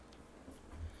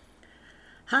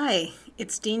Hi,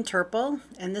 it's Dean Turple,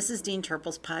 and this is Dean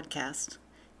Turple's podcast.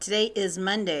 Today is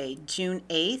Monday, June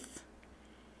 8th,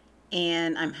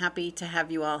 and I'm happy to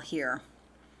have you all here.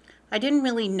 I didn't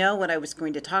really know what I was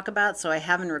going to talk about, so I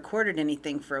haven't recorded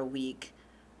anything for a week,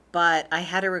 but I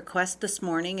had a request this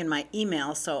morning in my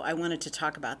email, so I wanted to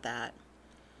talk about that.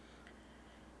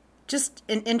 Just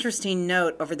an interesting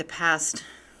note over the past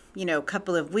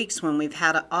couple of weeks when we've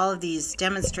had all of these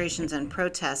demonstrations and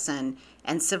protests and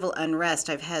civil unrest.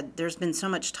 There's been so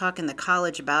much talk in the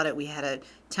college about it. We had a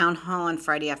town hall on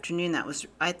Friday afternoon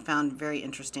I found very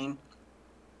interesting.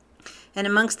 And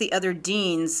amongst the other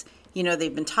deans,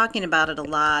 they've been talking about it a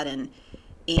lot and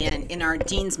in our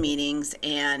deans meetings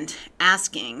and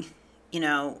asking,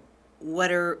 what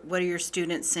are your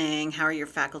students saying? How are your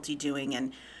faculty doing?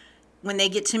 And when they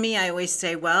get to me, I always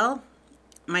say, well,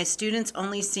 my students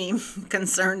only seem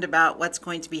concerned about what's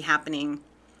going to be happening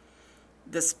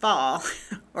this fall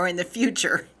or in the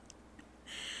future.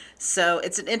 So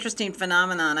it's an interesting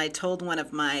phenomenon. I told one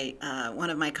of my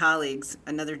colleagues,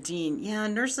 another dean,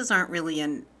 nurses aren't really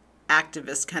an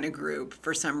activist kind of group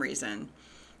for some reason.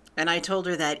 And I told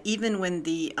her that even when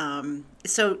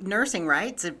so nursing,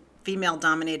 right? It's a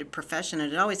female-dominated profession,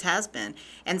 and it always has been.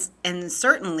 And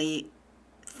certainly,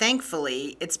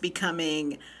 thankfully, it's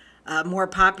becoming more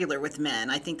popular with men.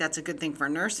 I think that's a good thing for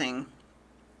nursing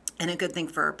and a good thing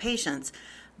for our patients.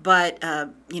 But,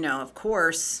 of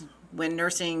course, when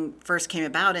nursing first came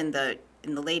about in the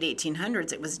late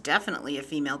 1800s, it was definitely a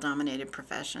female-dominated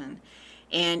profession.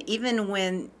 And even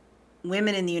when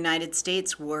women in the United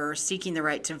States were seeking the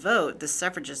right to vote, the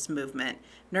suffragist movement,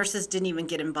 nurses didn't even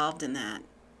get involved in that.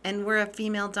 And we're a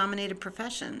female-dominated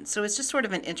profession. So it's just sort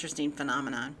of an interesting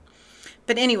phenomenon.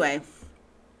 But anyway,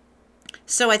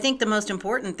 so I think the most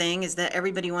important thing is that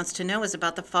everybody wants to know is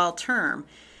about the fall term.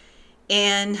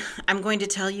 And I'm going to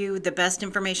tell you the best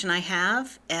information I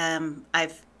have. I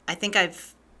think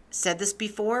I've said this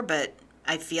before, but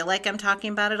I feel like I'm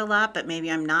talking about it a lot, but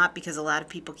maybe I'm not because a lot of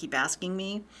people keep asking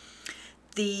me.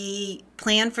 The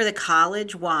plan for the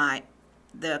college-wide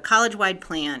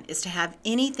plan is to have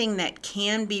anything that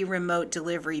can be remote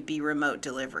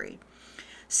delivery.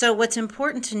 So what's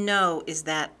important to know is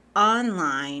that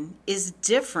online is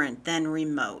different than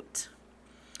remote.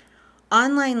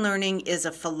 Online learning is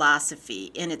a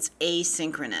philosophy and it's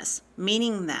asynchronous,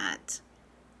 meaning that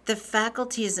the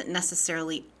faculty isn't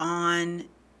necessarily on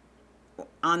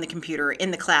the computer,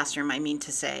 in the classroom, I mean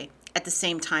to say, at the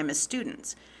same time as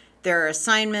students. There are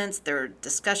assignments, there are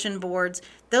discussion boards.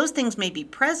 Those things may be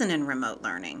present in remote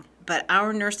learning, but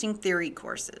our nursing theory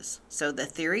courses, so the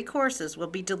theory courses will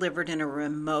be delivered in a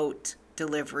remote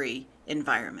delivery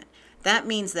environment. That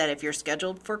means that if you're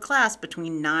scheduled for class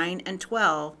between 9 and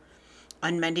 12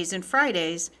 on Mondays and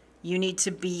Fridays, you need to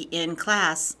be in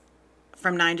class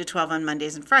from 9 to 12 on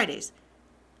Mondays and Fridays.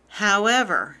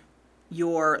 However,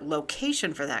 your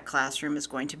location for that classroom is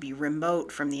going to be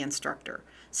remote from the instructor.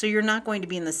 So you're not going to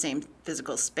be in the same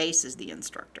physical space as the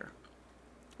instructor.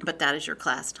 But that is your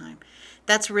class time.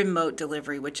 That's remote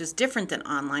delivery, which is different than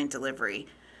online delivery.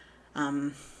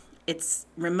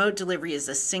 Remote delivery is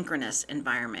a synchronous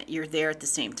environment. You're there at the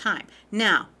same time.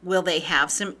 Now, will they have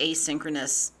some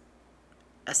asynchronous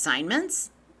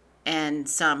assignments and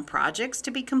some projects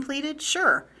to be completed?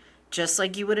 Sure. Just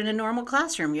like you would in a normal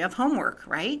classroom. You have homework,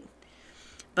 right?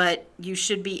 But you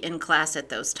should be in class at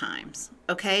those times.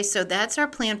 Okay, so that's our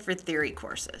plan for theory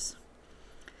courses.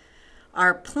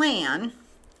 Our plan,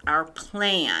 I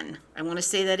want to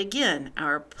say that again,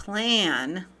 our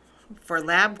plan for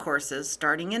lab courses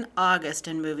starting in August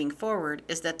and moving forward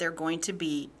is that they're going to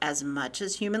be as much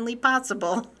as humanly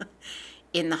possible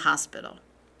in the hospital.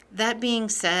 That being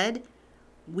said,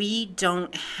 we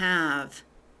don't have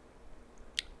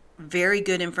very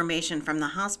good information from the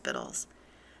hospitals.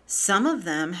 Some of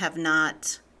them have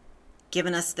not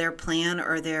given us their plan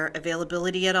or their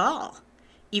availability at all,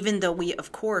 even though we,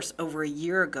 of course, over a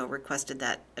year ago requested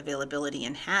that availability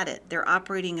and had it. They're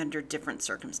operating under different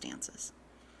circumstances.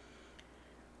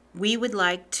 We would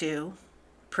like to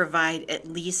provide at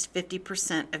least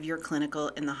 50% of your clinical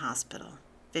in the hospital,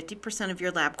 50% of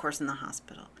your lab course in the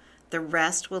hospital. The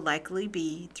rest will likely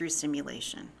be through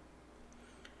simulation.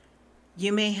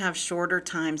 You may have shorter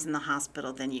times in the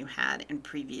hospital than you had in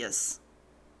previous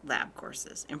lab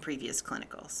courses, in previous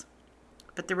clinicals,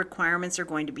 but the requirements are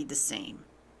going to be the same.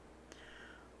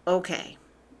 Okay,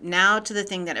 now to the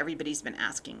thing that everybody's been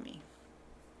asking me.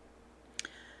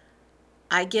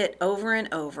 I get over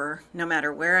and over, no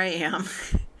matter where I am,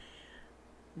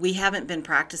 we haven't been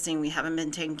practicing, we haven't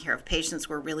been taking care of patients,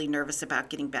 we're really nervous about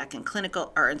getting back in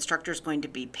clinical, our instructor's going to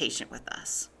be patient with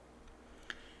us.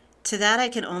 To that I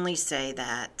can only say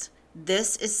that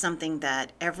This is something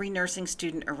that every nursing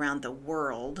student around the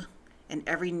world and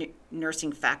every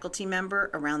nursing faculty member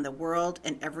around the world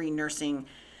and every nursing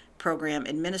program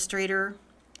administrator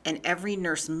and every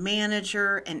nurse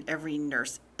manager and every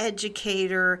nurse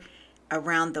educator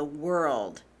around the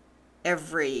world,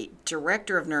 every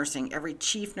director of nursing, every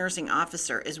chief nursing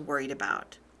officer is worried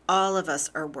about. All of us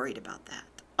are worried about that.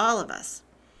 All of us.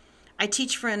 I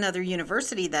teach for another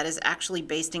university that is actually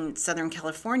based in Southern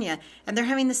California, and they're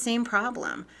having the same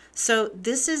problem. So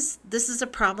this is a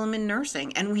problem in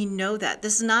nursing, and we know that.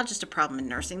 This is not just a problem in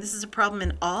nursing. This is a problem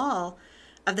in all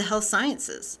of the health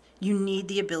sciences. You need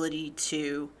the ability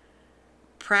to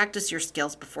practice your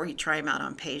skills before you try them out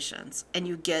on patients,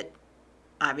 and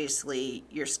obviously,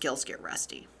 your skills get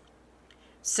rusty.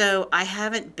 So I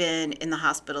haven't been in the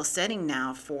hospital setting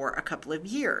now for a couple of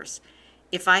years.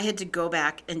 If I had to go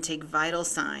back and take vital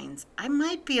signs, I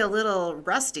might be a little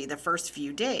rusty the first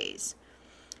few days.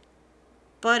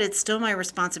 But it's still my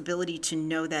responsibility to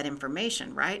know that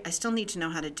information, right? I still need to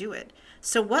know how to do it.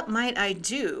 So what might I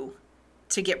do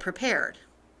to get prepared?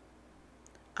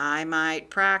 I might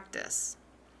practice.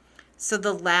 So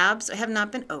the labs have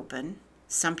not been open.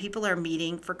 Some people are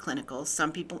meeting for clinicals.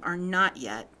 Some people are not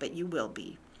yet, but you will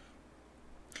be.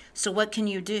 So what can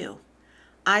you do?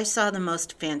 I saw the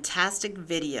most fantastic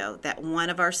video that one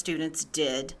of our students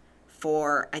did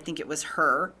for, I think it was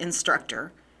her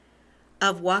instructor,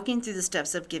 of walking through the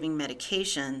steps of giving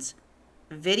medications,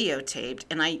 videotaped.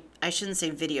 And I shouldn't say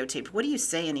videotaped. What do you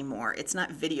say anymore? It's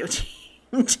not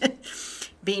videotaped.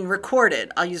 Being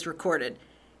recorded. I'll use recorded.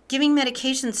 Giving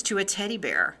medications to a teddy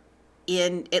bear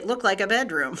it looked like a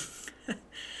bedroom.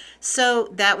 So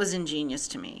that was ingenious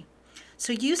to me.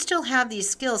 So you still have these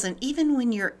skills, and even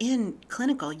when you're in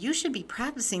clinical, you should be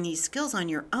practicing these skills on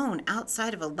your own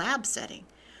outside of a lab setting.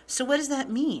 So what does that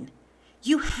mean?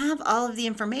 You have all of the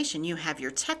information. You have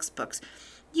your textbooks.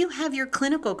 You have your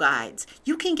clinical guides.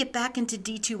 You can get back into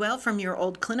D2L from your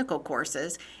old clinical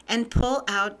courses and pull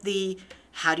out the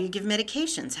how do you give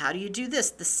medications? How do you do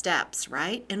this? The steps,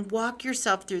 right? And walk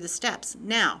yourself through the steps.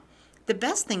 Now, the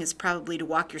best thing is probably to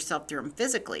walk yourself through them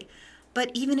physically. But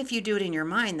even if you do it in your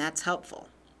mind, that's helpful.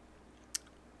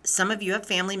 Some of you have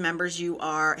family members you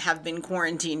have been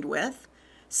quarantined with.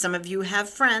 Some of you have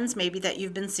friends maybe that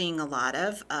you've been seeing a lot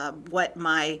of. What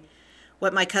my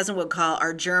cousin would call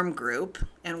our germ group,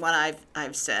 and what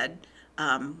I've said,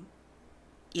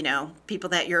 people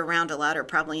that you're around a lot are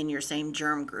probably in your same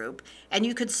germ group. And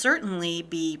you could certainly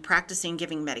be practicing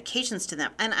giving medications to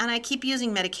them. And I keep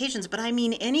using medications, but I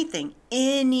mean anything,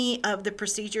 any of the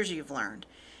procedures you've learned.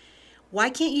 Why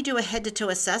can't you do a head-to-toe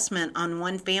assessment on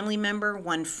one family member,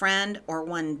 one friend, or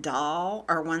one doll,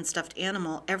 or one stuffed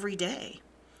animal every day?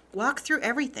 Walk through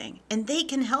everything, and they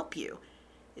can help you.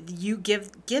 You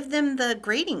give them the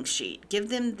grading sheet, give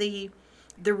them the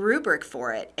rubric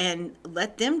for it, and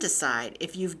let them decide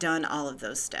if you've done all of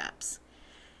those steps.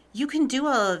 You can do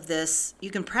all of this,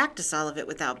 you can practice all of it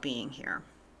without being here.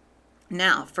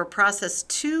 Now, for Process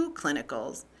 2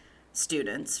 clinicals,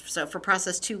 students, so for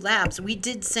Process 2 labs, we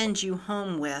did send you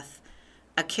home with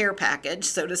a care package,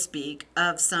 so to speak,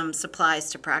 of some supplies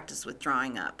to practice with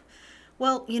drawing up.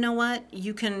 Well, you know what?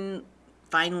 You can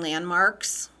find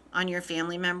landmarks on your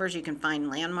family members. You can find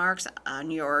landmarks on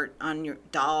your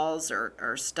dolls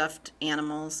or stuffed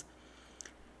animals.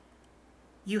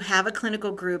 You have a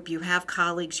clinical group, you have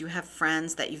colleagues, you have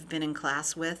friends that you've been in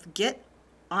class with. Get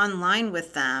online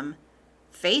with them.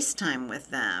 FaceTime with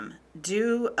them,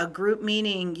 do a group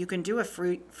meeting. You can do a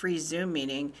free Zoom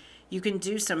meeting. You can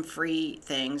do some free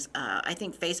things. I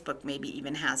think Facebook maybe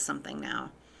even has something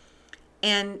now.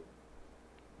 And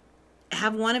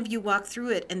have one of you walk through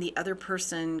it and the other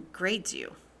person grades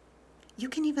you. You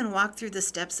can even walk through the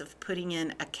steps of putting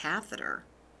in a catheter.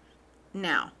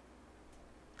 Now,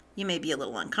 you may be a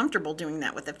little uncomfortable doing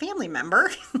that with a family member.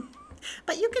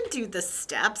 But you can do the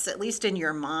steps, at least in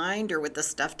your mind or with the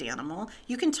stuffed animal.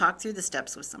 You can talk through the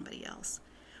steps with somebody else.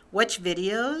 Watch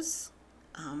videos.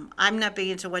 I'm not big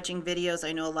into watching videos.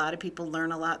 I know a lot of people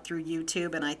learn a lot through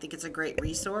YouTube, and I think it's a great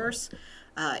resource.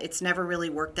 It's never really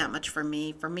worked that much for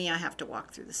me. For me, I have to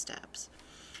walk through the steps.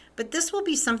 But this will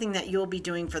be something that you'll be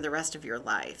doing for the rest of your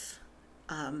life.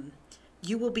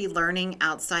 You will be learning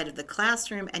outside of the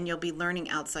classroom, and you'll be learning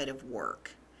outside of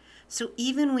work. So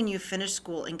even when you finish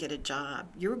school and get a job,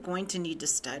 you're going to need to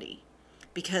study,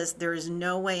 because there is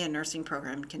no way a nursing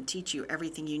program can teach you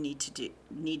everything you need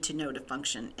to know to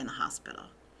function in a hospital.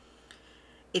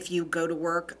 If you go to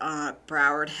work at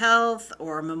Broward Health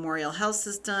or Memorial Health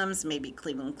Systems, maybe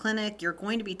Cleveland Clinic, you're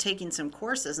going to be taking some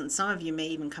courses, and some of you may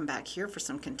even come back here for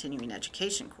some continuing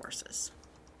education courses.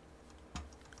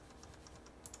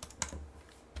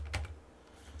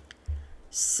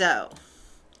 So,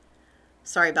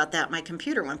 sorry about that. My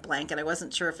computer went blank and I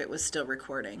wasn't sure if it was still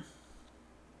recording.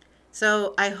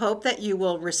 So, I hope that you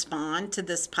will respond to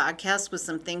this podcast with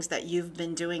some things that you've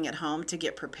been doing at home to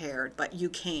get prepared, but you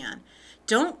can.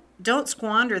 Don't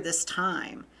squander this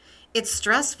time. It's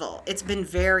stressful. It's been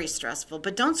very stressful,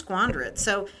 but don't squander it.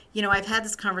 So, I've had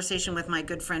this conversation with my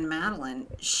good friend Madeline.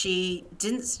 She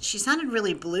sounded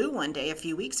really blue one day a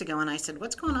few weeks ago, and I said,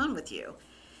 "What's going on with you?"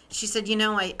 She said,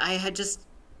 I had just,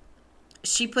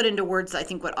 she put into words, I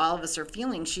think, what all of us are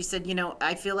feeling. She said,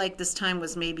 I feel like this time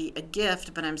was maybe a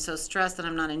gift, but I'm so stressed that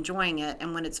I'm not enjoying it.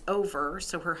 And when it's over,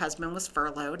 so her husband was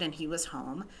furloughed and he was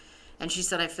home. And she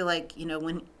said, I feel like,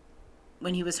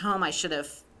 when he was home, I should have,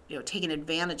 taken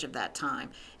advantage of that time.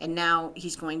 And now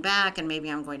he's going back and maybe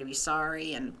I'm going to be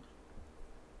sorry. And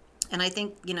I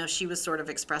think, she was sort of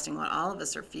expressing what all of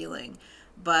us are feeling.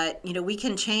 But, we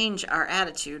can change our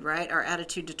attitude, right? Our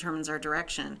attitude determines our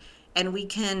direction. And we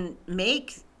can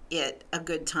make it a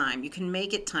good time. You can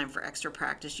make it time for extra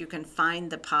practice. You can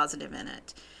find the positive in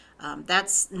it.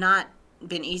 That's not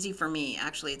been easy for me.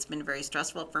 Actually, it's been very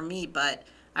stressful for me, but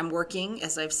I'm working,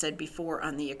 as I've said before,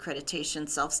 on the accreditation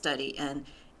self-study. And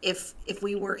if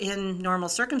we were in normal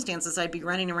circumstances, I'd be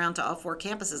running around to all 4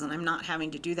 campuses, and I'm not having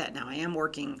to do that now. I am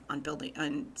working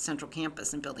on Central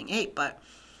Campus and Building 8, but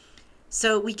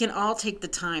so we can all take the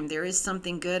time. There is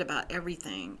something good about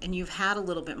everything, and you've had a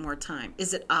little bit more time.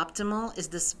 Is it optimal? Is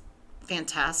this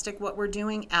fantastic what we're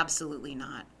doing? Absolutely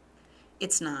not.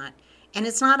 It's not. And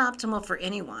it's not optimal for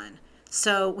anyone.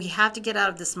 So we have to get out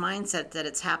of this mindset that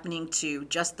it's happening to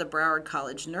just the Broward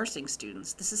College nursing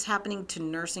students. This is happening to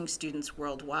nursing students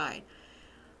worldwide.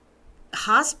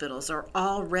 Hospitals are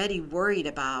already worried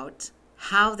about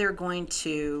how they're going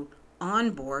to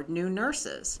onboard new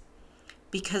nurses,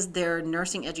 because their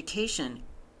nursing education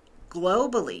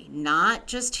globally, not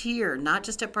just here, not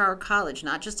just at Broward College,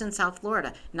 not just in South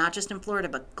Florida, not just in Florida,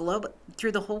 but global,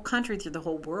 through the whole country, through the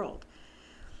whole world.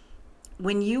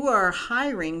 When you are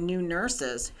hiring new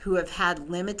nurses who have had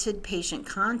limited patient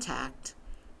contact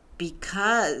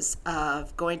because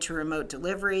of going to remote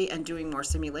delivery and doing more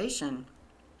simulation,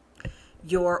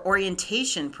 your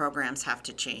orientation programs have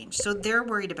to change. So they're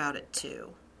worried about it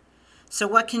too. So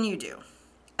what can you do?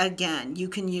 Again, you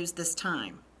can use this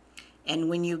time. And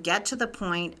when you get to the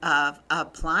point of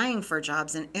applying for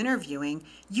jobs and interviewing,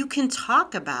 you can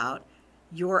talk about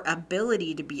your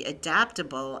ability to be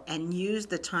adaptable and use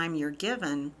the time you're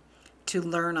given to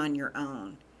learn on your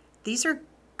own. These are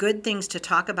good things to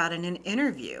talk about in an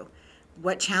interview.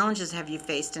 What challenges have you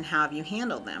faced and how have you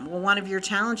handled them? Well, one of your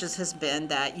challenges has been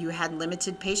that you had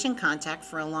limited patient contact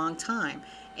for a long time,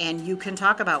 and you can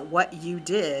talk about what you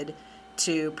did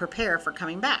to prepare for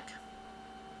coming back.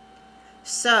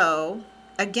 So,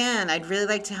 again, I'd really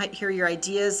like to hear your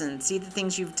ideas and see the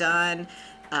things you've done.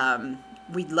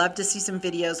 We'd love to see some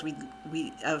videos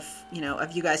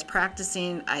of you guys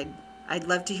practicing. I'd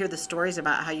love to hear the stories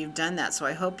about how you've done that. So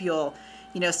I hope you'll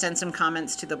send some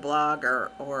comments to the blog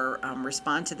or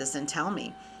respond to this and tell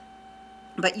me.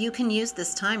 But you can use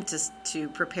this time to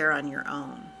prepare on your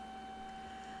own.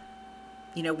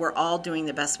 We're all doing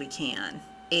the best we can.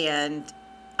 And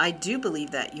I do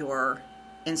believe that your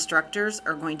instructors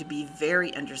are going to be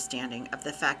very understanding of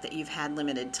the fact that you've had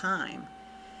limited time.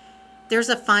 There's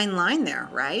a fine line there,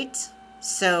 right?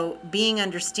 So being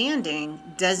understanding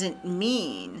doesn't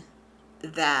mean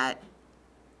that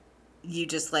you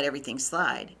just let everything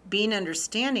slide. Being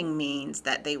understanding means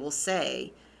that they will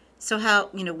say, so how,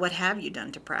 what have you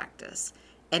done to practice?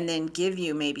 And then give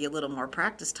you maybe a little more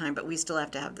practice time, but we still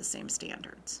have to have the same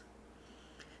standards.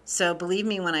 So believe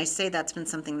me when I say that's been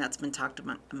something that's been talked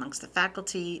about amongst the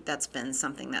faculty. That's been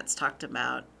something that's talked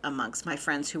about amongst my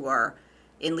friends who are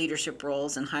in leadership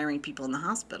roles and hiring people in the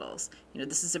hospitals.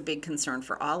 This is a big concern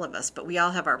for all of us, but we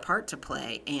all have our part to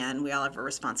play and we all have a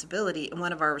responsibility. And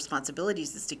one of our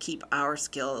responsibilities is to keep our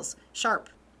skills sharp.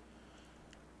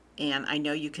 And I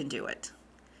know you can do it.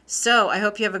 So I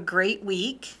hope you have a great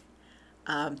week.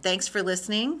 Thanks for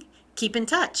listening. Keep in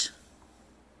touch.